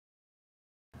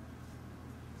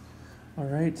All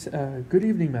right, good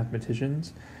evening,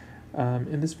 mathematicians.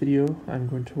 In this video, I'm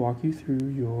going to walk you through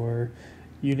your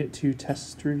Unit 2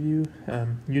 test review,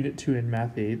 Unit 2 in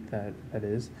Math 8, that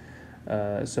is.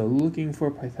 So looking for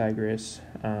Pythagoras,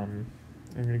 I'm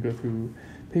going to go through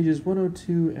pages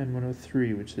 102 and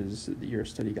 103, which is your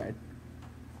study guide.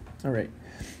 All right,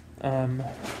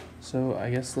 so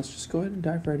I guess let's just go ahead and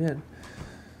dive right in.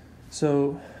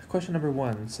 So question number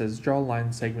 1 says, draw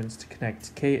line segments to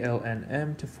connect K, L, and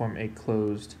M to form a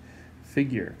closed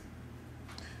figure.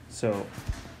 So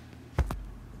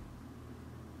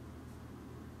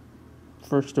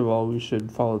first of all, we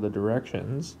should follow the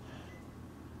directions,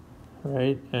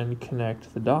 right, and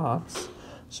connect the dots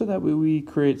so that we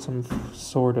create some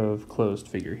sort of closed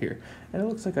figure here. And it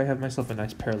looks like I have myself a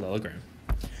nice parallelogram.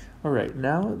 All right,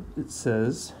 now it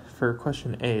says, for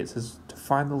question A, it says to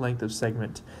find the length of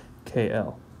segment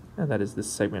KL, and that is this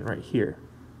segment right here.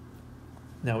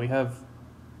 Now we have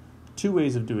two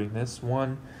ways of doing this.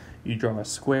 One, you draw a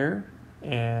square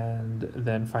and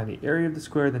then find the area of the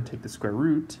square, then take the square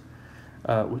root,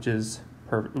 which is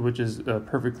a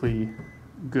perfectly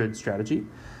good strategy.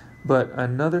 But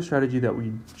another strategy that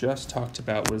we just talked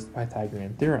about was the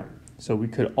Pythagorean theorem. So we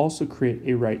could also create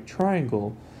a right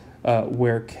triangle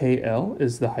where KL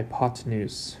is the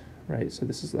hypotenuse, right? So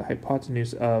this is the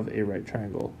hypotenuse of a right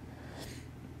triangle.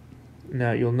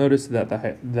 Now you'll notice that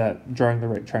that drawing the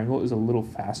right triangle is a little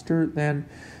faster than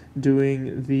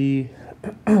doing the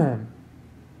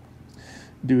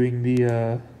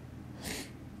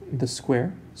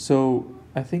square. So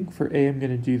I think for A I'm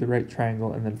going to do the right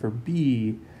triangle, and then for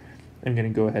B I'm going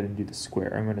to go ahead and do the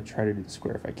square. I'm going to try to do the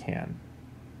square if I can.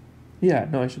 Yeah,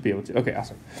 no, I should be able to. Okay,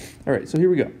 awesome. All right, so here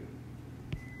we go.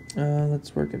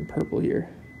 Let's work in purple here.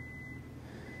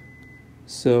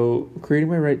 So creating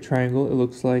my right triangle, it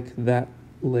looks like that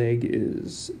leg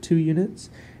is 2 units,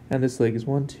 and this leg is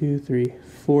 1, 2, 3,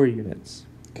 4 units.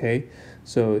 Okay,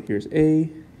 so here's A,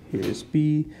 here's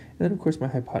B, and then of course my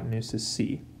hypotenuse is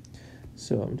C.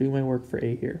 So I'm doing my work for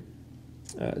A here.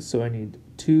 So I need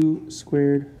 2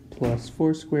 squared plus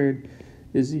 4 squared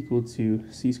is equal to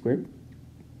C squared.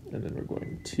 And then we're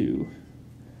going to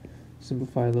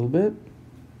simplify a little bit.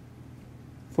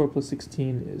 4 plus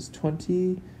 16 is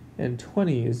 20, and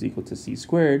 20 is equal to C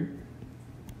squared.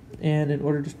 And in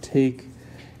order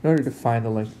to find the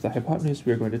length of the hypotenuse,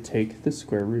 we are going to take the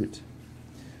square root.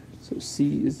 So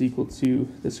C is equal to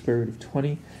the square root of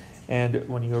 20. And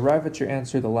when you arrive at your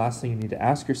answer, the last thing you need to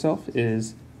ask yourself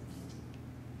is,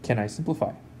 can I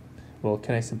simplify? Well,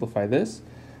 can I simplify this?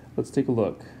 Let's take a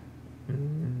look.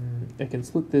 I can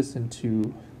split this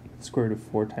into the square root of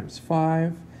 4 times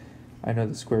 5. I know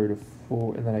the square root of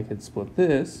 4, and then I can split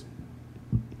this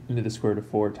into the square root of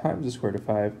 4 times the square root of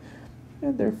 5,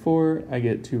 and therefore I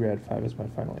get 2 rad 5 as my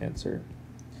final answer.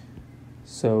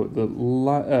 So the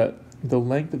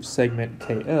length of segment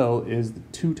KL is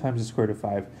 2 times the square root of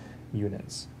 5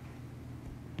 units.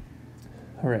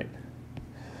 All right.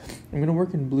 I'm going to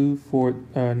work in blue for,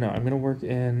 I'm going to work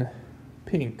in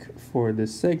pink for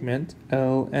this segment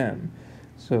LM.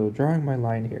 So drawing my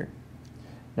line here.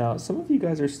 Now, some of you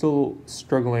guys are still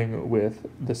struggling with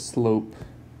the slope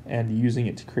and using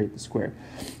it to create the square.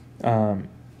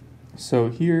 So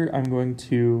here I'm going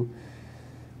to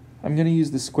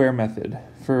use the square method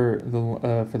for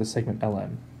the segment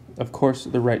LM. Of course,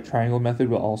 the right triangle method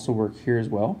will also work here as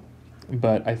well,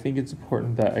 but I think it's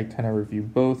important that I kind of review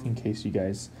both in case you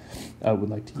guys would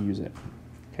like to use it.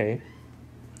 Okay,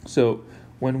 so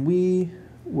when we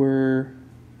were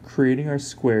creating our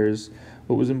squares,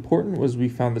 what was important was we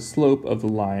found the slope of the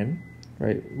line,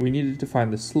 right? We needed to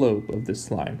find the slope of this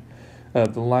line,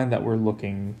 the line that we're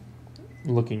looking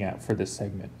at for this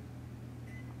segment.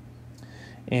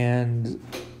 And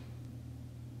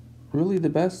really the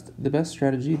best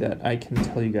strategy that I can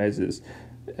tell you guys is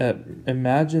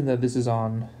imagine that this is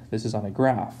on a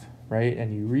graph, right?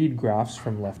 And you read graphs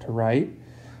from left to right.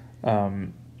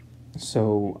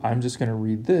 So I'm just going to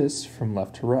read this from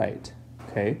left to right.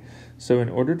 Okay, so in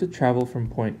order to travel from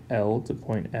point L to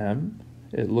point M,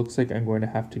 it looks like I'm going to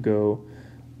have to go,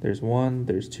 there's 1,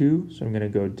 there's 2, so I'm going to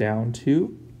go down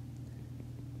 2,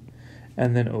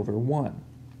 and then over 1,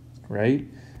 right?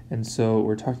 And so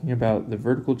we're talking about the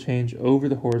vertical change over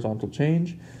the horizontal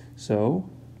change. So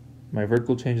my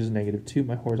vertical change is -2,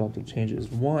 my horizontal change is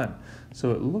 1.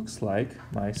 So it looks like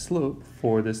my slope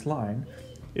for this line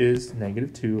is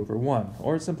 -2 over 1,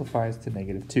 or it simplifies to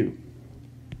 -2.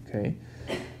 Okay,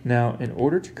 now in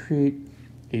order to create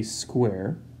a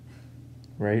square,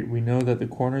 right, we know that the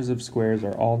corners of squares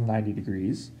are all 90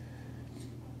 degrees.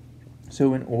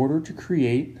 So in order to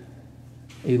create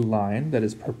a line that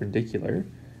is perpendicular,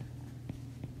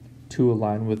 to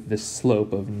align with this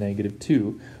slope of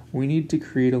 -2, we need to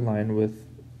create a line with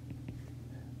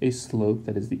a slope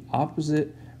that is the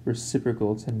opposite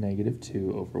reciprocal to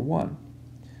 -2 over 1.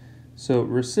 So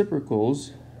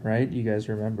reciprocals, right, you guys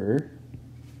remember,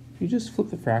 you just flip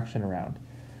the fraction around.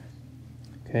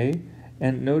 Okay,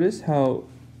 and notice how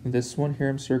this one here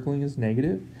I'm circling is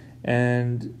negative,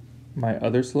 and my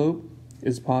other slope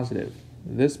is positive.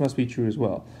 This must be true as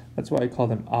well. That's why I call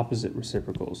them opposite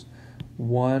reciprocals.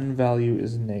 One value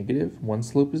is negative, one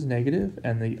slope is negative,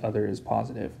 and the other is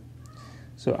positive.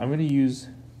 So I'm going to use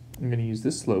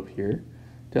this slope here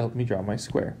to help me draw my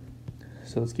square.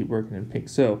 So let's keep working in pink.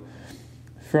 So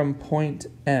from point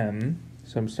M,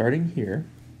 so I'm starting here,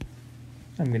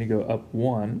 I'm going to go up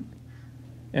 1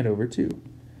 and over 2.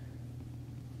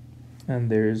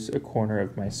 And there's a corner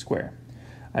of my square.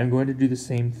 I'm going to do the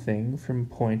same thing from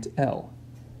point L.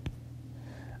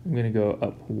 I'm going to go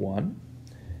up 1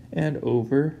 and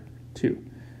over 2.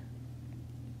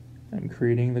 I'm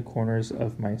creating the corners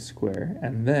of my square,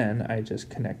 and then I just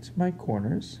connect my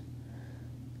corners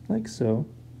like so.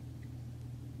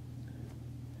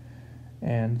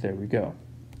 And there we go.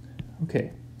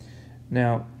 Okay,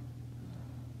 now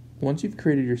once you've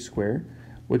created your square,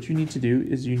 what you need to do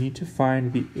is you need to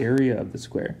find the area of the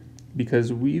square,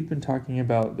 because we've been talking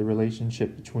about the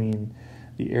relationship between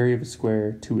the area of a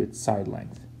square to its side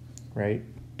length, right?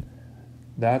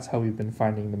 That's how we've been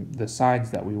finding the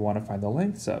sides that we want to find the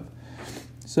lengths of.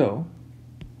 So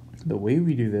the way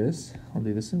we do this, I'll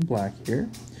do this in black here,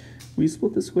 we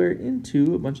split the square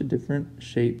into a bunch of different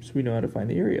shapes we know how to find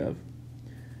the area of.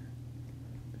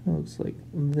 It looks like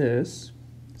this.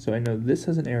 So I know this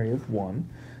has an area of 1.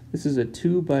 This is a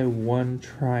 2 by 1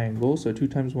 triangle, so 2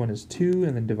 times 1 is 2,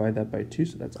 and then divide that by 2,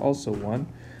 so that's also 1,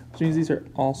 which means these are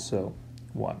also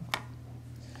 1.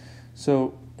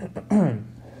 So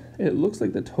it looks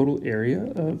like the total area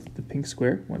of the pink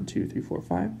square, 1, 2, 3, 4,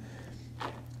 5,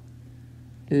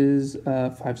 is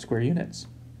 5 square units.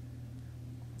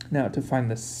 Now to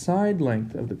find the side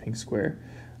length of the pink square,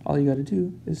 all you got to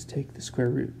do is take the square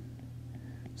root.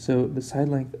 So the side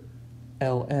length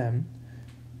LM,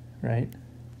 right,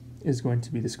 is going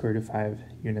to be the square root of 5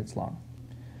 units long.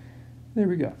 There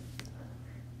we go.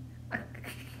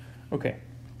 Okay.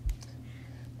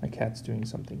 My cat's doing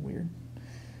something weird.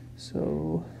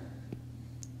 So,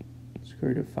 square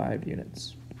root of 5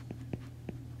 units.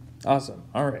 Awesome.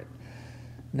 All right.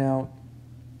 Now,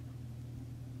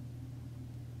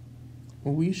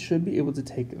 we should be able to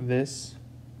take this.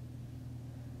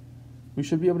 We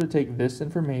should be able to take this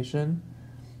information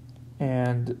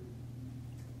and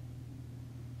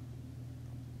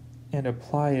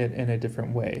apply it in a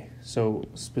different way. So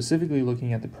specifically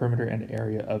looking at the perimeter and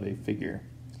area of a figure,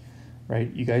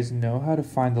 right? You guys know how to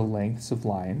find the lengths of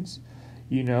lines.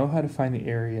 You know how to find the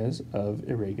areas of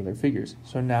irregular figures.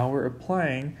 So now we're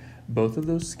applying both of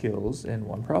those skills in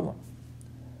one problem.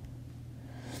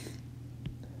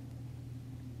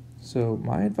 So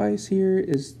my advice here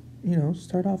is,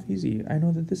 start off easy. I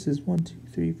know that this is 1, 2,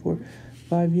 3, 4,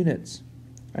 5 units.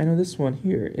 I know this one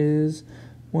here is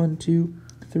 1, 2,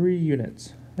 3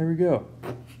 units. There we go.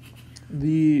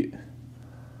 The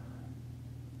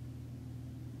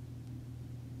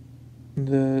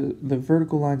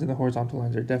vertical lines and the horizontal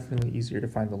lines are definitely easier to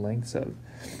find the lengths of.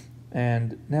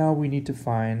 And now we need to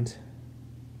find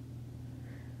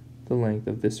the length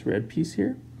of this red piece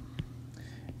here,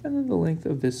 and then the length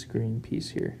of this green piece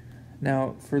here.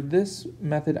 Now, for this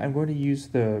method, I'm going to use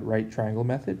the right triangle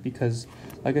method because,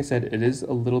 like I said, it is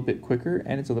a little bit quicker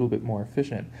and it's a little bit more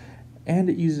efficient. And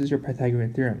it uses your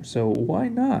Pythagorean theorem, so why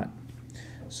not?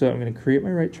 So I'm going to create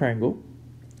my right triangle,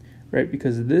 right,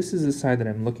 because this is the side that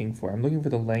I'm looking for. I'm looking for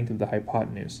the length of the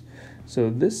hypotenuse.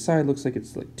 So this side looks like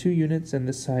it's like 2 units, and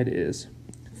this side is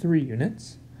 3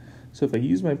 units. So if I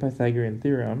use my Pythagorean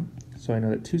theorem, so I know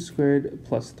that 2 squared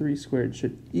plus 3 squared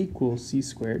should equal c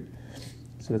squared.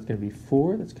 So that's going to be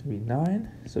 4, that's going to be 9,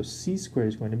 so c squared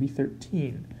is going to be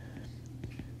 13.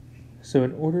 So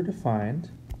in order to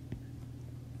find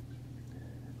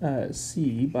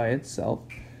c by itself,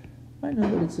 I know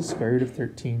that it's the square root of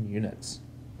 13 units.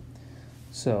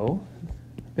 So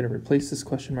I'm going to replace this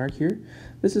question mark here.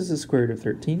 This is the square root of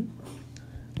 13.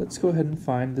 Let's go ahead and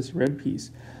find this red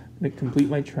piece. I'm going to complete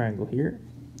my triangle here,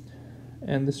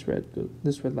 and this red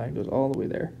line goes all the way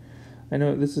there. I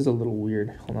know this is a little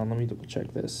weird. Hold on, let me double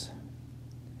check this.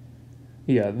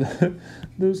 Yeah,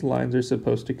 those lines are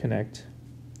supposed to connect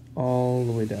all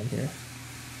the way down here.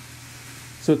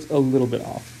 So it's a little bit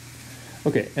off.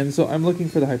 Okay, and so I'm looking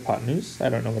for the hypotenuse. I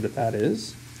don't know what that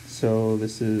is. So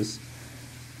this is,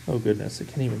 oh goodness, I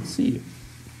can't even see.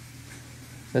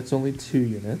 That's only 2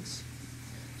 units.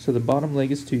 So the bottom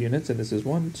leg is 2 units, and this is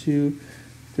 1, 2,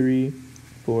 3,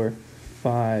 4,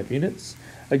 5 units.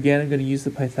 Again, I'm going to use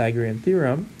the Pythagorean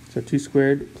theorem. So 2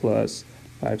 squared plus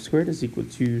 5 squared is equal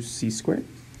to c squared.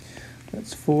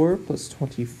 That's 4 plus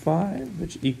 25,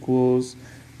 which equals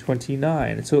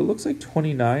 29. So it looks like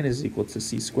 29 is equal to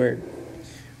c squared.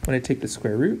 When I take the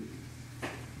square root,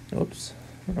 oops,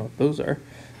 I don't know what those are.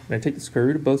 When I take the square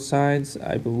root of both sides,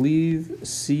 I believe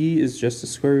c is just the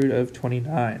square root of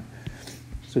 29.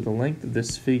 So the length of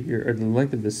this figure, or the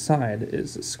length of this side,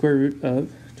 is the square root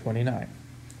of 29.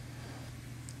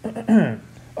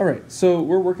 All right, so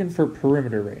we're working for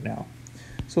perimeter right now.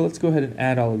 So let's go ahead and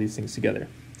add all of these things together.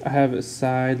 I have a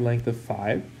side length of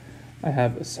 5. I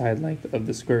have a side length of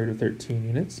the square root of 13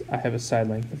 units. I have a side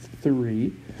length of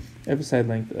 3. I have a side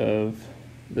length of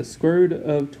the square root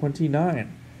of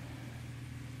 29.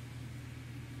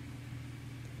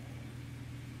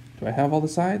 Do I have all the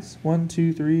sides? 1,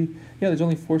 2, 3. Yeah, there's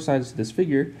only 4 sides to this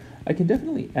figure. I can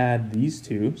definitely add these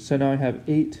two. So now I have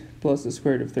 8 plus the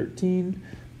square root of 13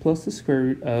 plus the square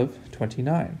root of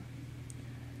 29.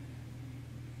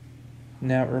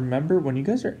 Now remember, when you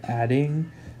guys are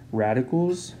adding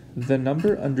radicals, the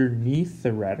number underneath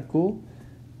the radical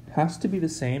has to be the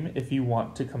same if you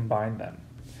want to combine them.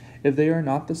 If they are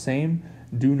not the same,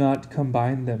 do not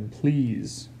combine them,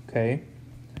 please, okay?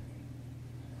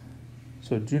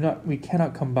 So we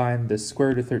cannot combine the square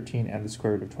root of 13 and the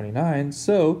square root of 29.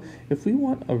 So if we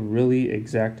want a really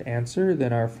exact answer,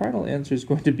 then our final answer is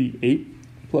going to be 8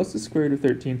 plus the square root of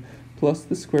 13 plus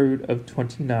the square root of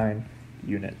 29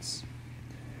 units.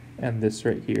 And this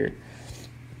right here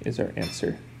is our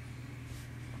answer.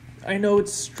 I know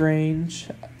it's strange.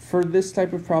 For this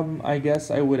type of problem, I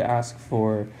guess I would ask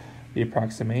for the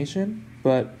approximation,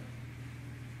 but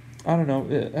I don't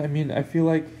know. I mean, I feel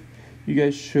like you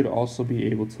guys should also be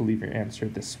able to leave your answer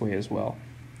this way as well.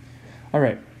 All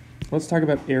right, let's talk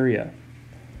about area.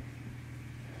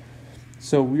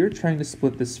 So we are trying to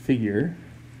split this figure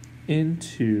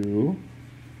into,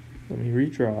 let me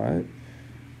redraw it.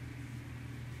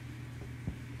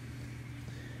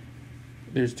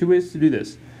 There's 2 ways to do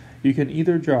this. You can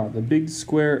either draw the big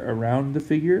square around the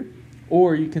figure,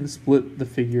 or you can split the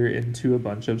figure into a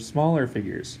bunch of smaller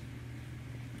figures,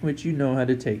 which you know how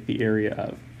to take the area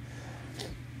of.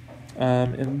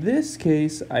 In this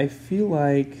case, I feel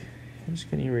like, I'm just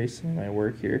going to erase some of my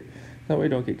work here, that way I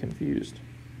don't get confused.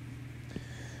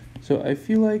 So I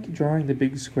feel like drawing the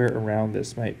big square around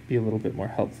this might be a little bit more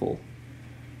helpful.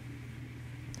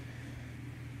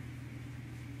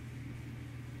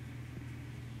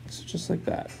 So just like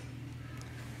that.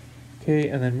 Okay,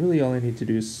 and then really all I need to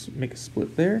do is make a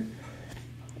split there.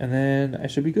 And then I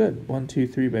should be good. 1, 2,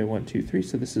 3 by 1, 2, 3.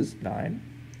 So this is 9.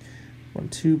 1,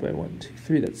 2 by 1, 2,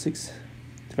 3. That's 6.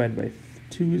 Divided by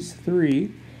 2 is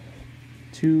 3.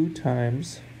 2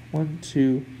 times 1,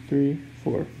 2, 3,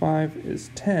 4, 5 is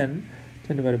 10.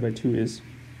 10 divided by 2 is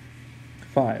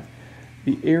 5.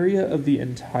 The area of the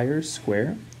entire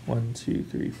square, 1, 2,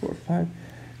 3, 4, 5,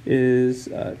 is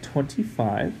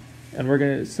 25. And we're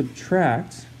going to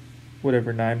subtract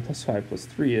whatever 9 plus 5 plus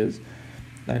 3 is.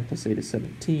 9 plus 8 is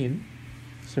 17.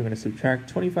 So we're going to subtract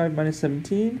 25 minus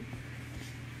 17.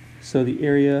 So the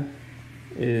area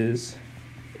is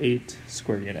 8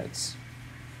 square units.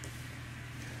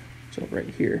 So right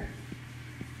here.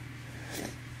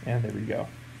 And there we go.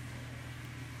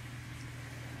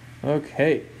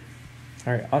 Okay.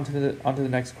 All right, on to the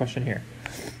next question here.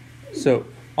 So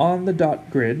on the dot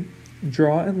grid,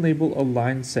 draw and label a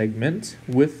line segment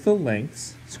with the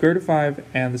lengths square root of 5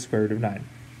 and the square root of 9.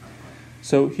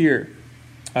 So here,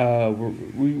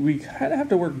 we kind of have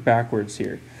to work backwards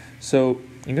here. So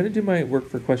I'm going to do my work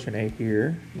for question A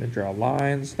here. I'm going to draw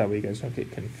lines, that way you guys don't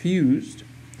get confused.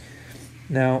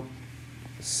 Now,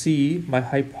 C, my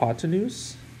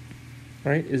hypotenuse,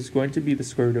 right, is going to be the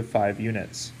square root of 5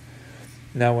 units.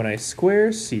 Now when I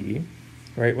square C,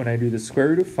 right, when I do the square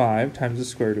root of 5 times the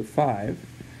square root of 5,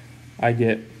 I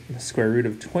get the square root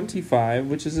of 25,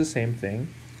 which is the same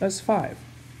thing as 5.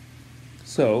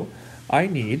 So I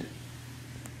need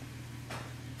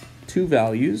 2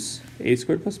 values, a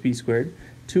squared plus b squared,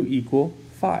 to equal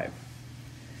 5.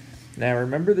 Now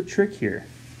remember the trick here.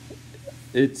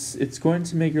 It's going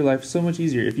to make your life so much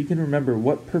easier if you can remember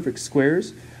what perfect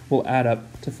squares will add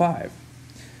up to 5.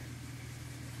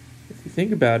 If you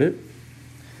think about it,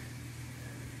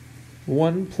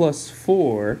 1 plus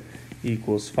 4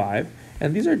 equals 5.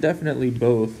 And these are definitely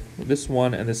both, this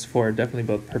 1 and this 4 are definitely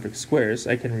both perfect squares.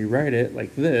 I can rewrite it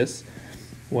like this.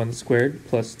 1 squared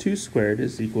plus 2 squared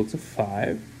is equal to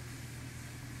 5.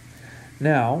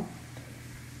 Now,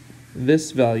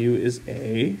 this value is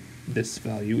A, this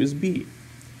value is B.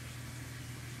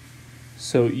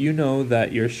 So you know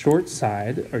that your short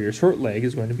side, or your short leg,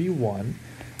 is going to be 1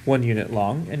 unit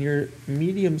long, and your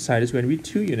medium side is going to be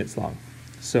 2 units long.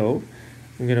 So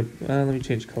I'm going to, let me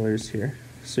change colors here.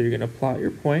 So you're going to plot your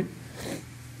point,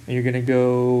 and you're going to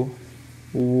go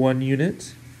 1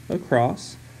 unit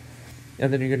across,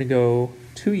 and then you're going to go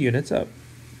 2 units up.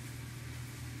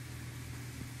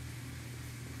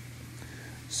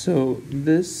 So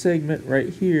this segment right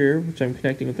here, which I'm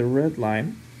connecting with a red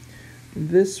line,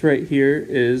 this right here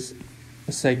is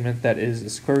a segment that is the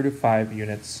square root of 5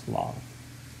 units long.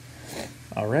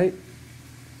 All right.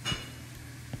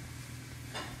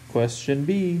 Question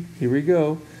B, here we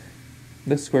go.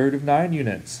 The square root of 9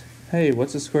 units. Hey,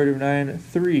 what's the square root of 9?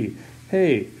 3.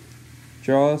 Hey,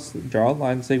 draw a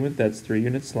line segment that's 3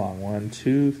 units long. 1,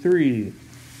 2, 3.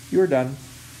 You are done.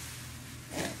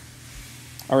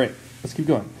 All right, let's keep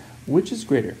going. Which is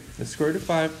greater, the square root of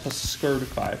 5 plus the square root of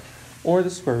 5, or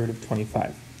the square root of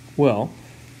 25? Well,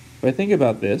 if I think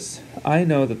about this, I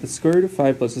know that the square root of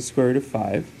 5 plus the square root of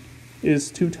 5 is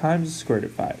 2 times the square root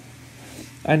of 5.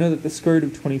 I know that the square root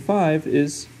of 25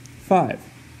 is 5.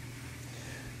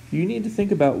 You need to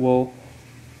think about, well,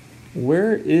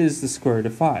 where is the square root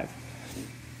of 5?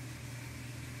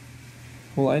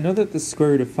 Well, I know that the square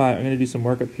root of 5, I'm going to do some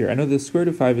work up here. I know the square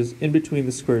root of 5 is in between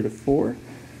the square root of 4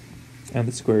 and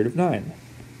the square root of 9,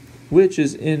 which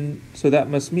is in, so that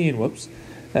must mean,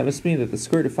 that must mean that the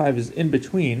square root of 5 is in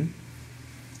between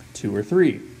 2 or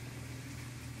 3.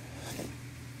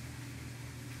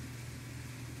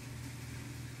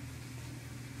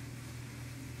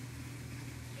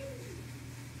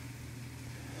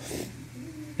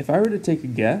 If I were to take a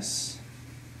guess,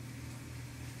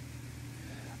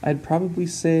 I'd probably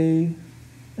say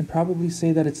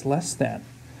that it's less than,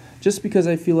 just because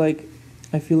I feel like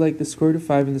the square root of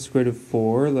 5 and the square root of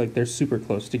 4, like, they're super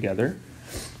close together.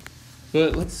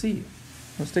 But let's see.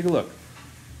 Let's take a look.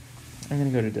 I'm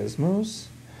going to go to Desmos,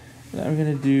 and I'm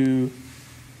going to do,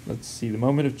 let's see, the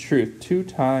moment of truth. 2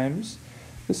 times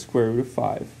the square root of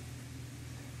 5.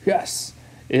 Yes!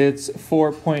 It's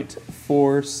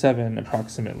 4.47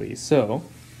 approximately. So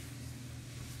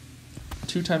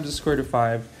 2 times the square root of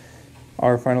 5,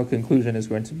 our final conclusion is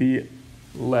going to be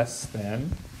less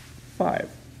than 5.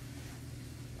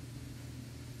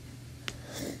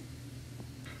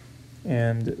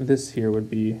 And this here would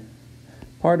be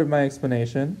part of my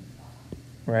explanation,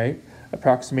 right?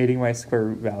 Approximating my square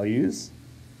root values.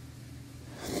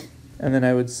 And then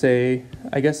I would say,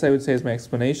 I guess I would say as my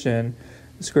explanation,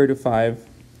 the square root of 5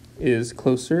 is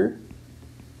closer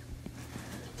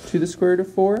to the square root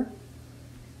of 4.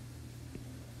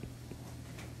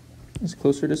 It's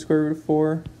closer to square root of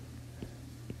 4.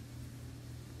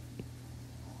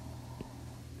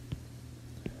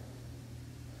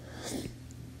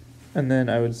 And then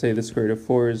I would say the square root of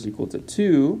 4 is equal to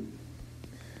 2.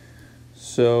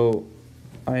 So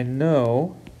I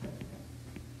know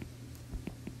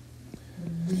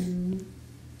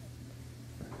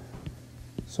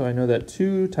that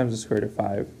 2 times the square root of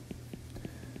 5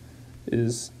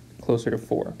 is closer to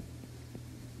 4.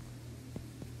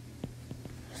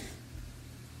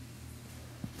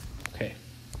 Okay,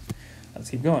 let's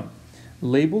keep going.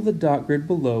 Label the dot grid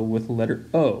below with letter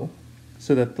O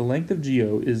so that the length of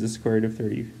GO is the square root of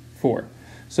 34.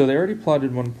 So they already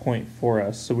plotted 1 point for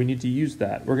us, so we need to use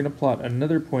that. We're going to plot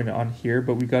another point on here,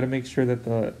 but we've got to make sure that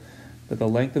the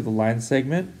length of the line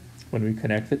segment, when we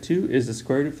connect the two, is the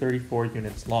square root of 34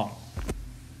 units long.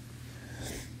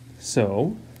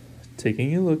 So,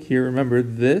 taking a look here, remember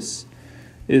this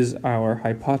is our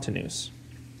hypotenuse.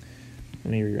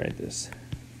 Let me rewrite this.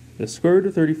 The square root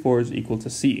of 34 is equal to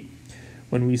c.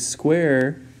 When we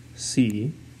square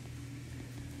c,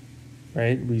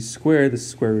 right, we square the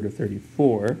square root of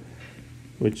 34,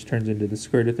 which turns into the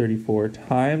square root of 34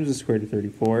 times the square root of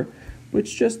 34,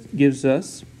 which just gives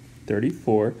us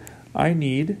 34. I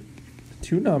need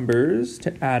 2 numbers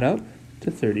to add up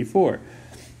to 34,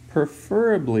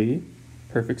 preferably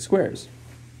perfect squares.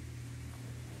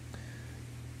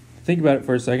 Think about it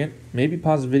for a second. Maybe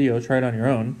pause the video, try it on your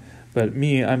own. But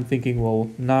me, I'm thinking, well,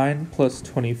 9 plus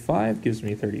 25 gives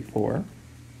me 34.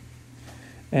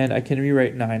 And I can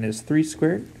rewrite 9 as 3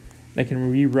 squared. And I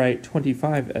can rewrite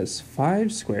 25 as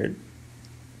 5 squared.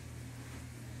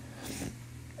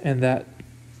 And that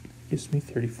gives me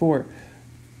 34.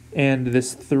 And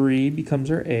this 3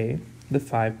 becomes our A, the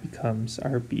 5 becomes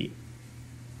our B.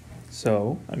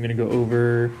 So I'm gonna go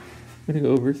over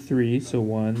 3. So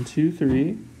 1, 2,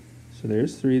 3. So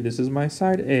there's 3. This is my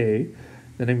side A.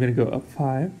 Then I'm gonna go up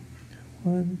 5.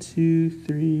 1, 2,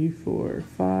 3, 4,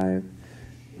 5.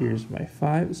 Here's my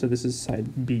 5. So this is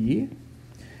side B.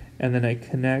 And then I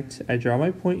draw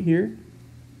my point here.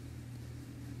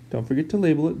 Don't forget to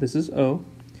label it. This is O.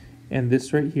 And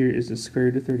this right here is the square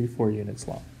root of 34 units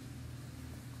long.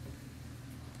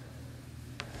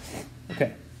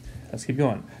 Okay, let's keep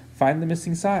going. Find the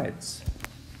missing sides.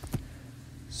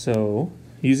 So,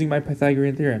 using my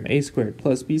Pythagorean theorem, a squared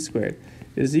plus b squared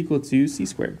is equal to c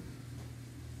squared.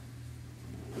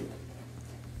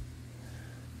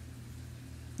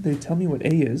 They tell me what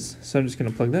a is, so I'm just going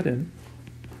to plug that in.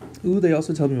 Ooh, they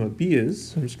also tell me what b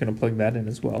is, so I'm just going to plug that in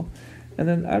as well. And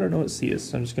then I don't know what c is,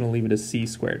 so I'm just going to leave it as c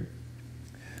squared.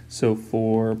 So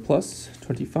 4 plus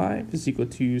 25 is equal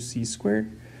to c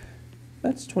squared.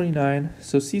 That's 29.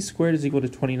 So c squared is equal to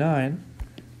 29.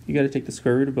 You got to take the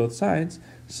square root of both sides.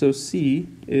 So c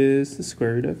is the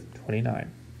square root of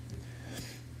 29.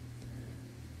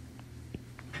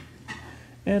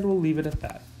 And we'll leave it at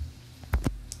that.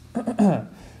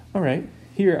 All right,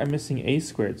 here I'm missing a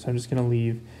squared, so I'm just going to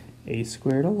leave a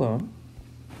squared alone.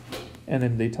 And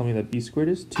then they tell me that b squared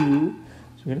is 2, so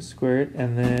I'm going to square it,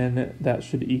 and then that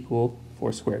should equal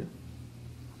 4 squared.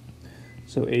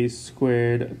 So a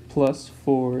squared plus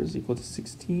 4 is equal to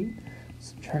 16.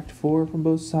 Subtract 4 from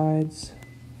both sides.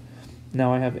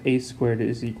 Now I have a squared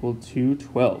is equal to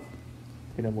 12.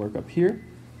 I'm going to work up here.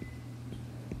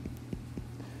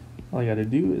 All I got to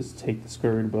do is take the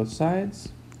square root of both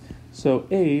sides. So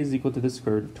a is equal to the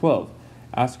square root of 12.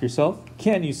 Ask yourself,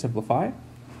 can you simplify?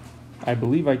 I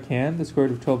believe I can. The square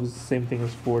root of 12 is the same thing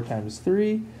as 4 times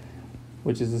 3,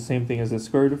 which is the same thing as the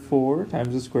square root of 4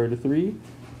 times the square root of 3,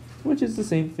 which is the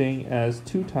same thing as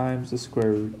 2 times the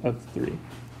square root of 3.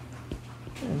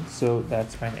 And so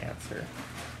that's my answer.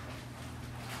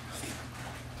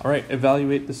 All right,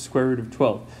 evaluate the square root of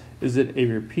 12. Is it a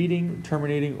repeating,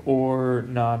 terminating, or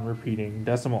non-repeating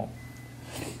decimal?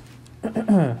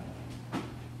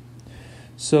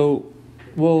 So,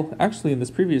 well, actually in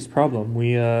this previous problem,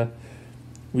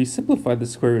 we simplified the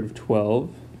square root of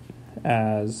 12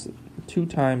 as 2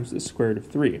 times the square root of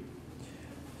 3.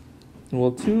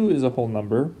 Well, 2 is a whole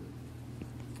number,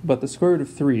 but the square root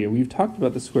of 3, we've talked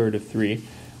about the square root of 3.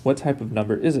 What type of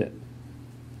number is it?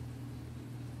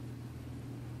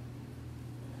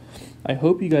 I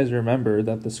hope you guys remember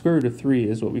that the square root of 3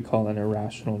 is what we call an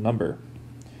irrational number.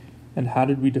 And how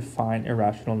did we define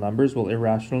irrational numbers? Well,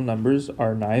 irrational numbers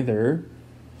are neither,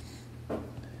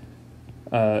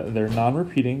 they're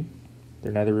non-repeating,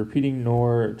 they're neither repeating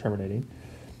nor terminating,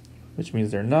 which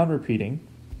means they're non-repeating,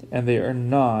 and they are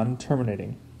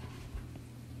non-terminating.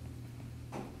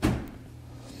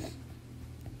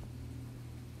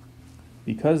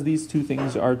 Because these two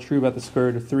things are true about the square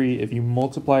root of 3, if you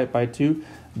multiply it by 2,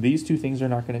 these two things are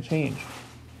not going to change.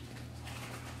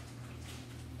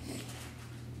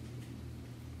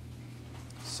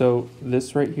 So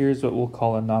this right here is what we'll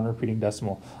call a non-repeating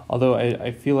decimal, although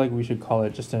I feel like we should call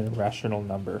it just an irrational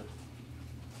number.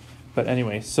 But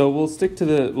anyway, so we'll stick to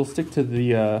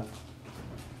the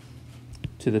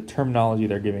terminology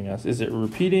they're giving us. Is it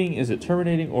repeating, is it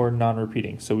terminating, or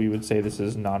non-repeating? So we would say this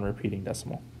is non-repeating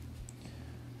decimal.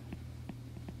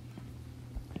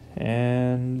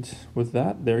 And with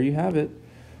that, there you have it.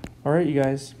 All right, you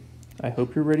guys, I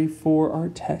hope you're ready for our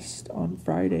test on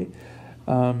Friday.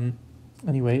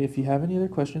 Anyway, if you have any other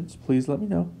questions, please let me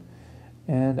know,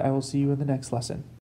 and I will see you in the next lesson.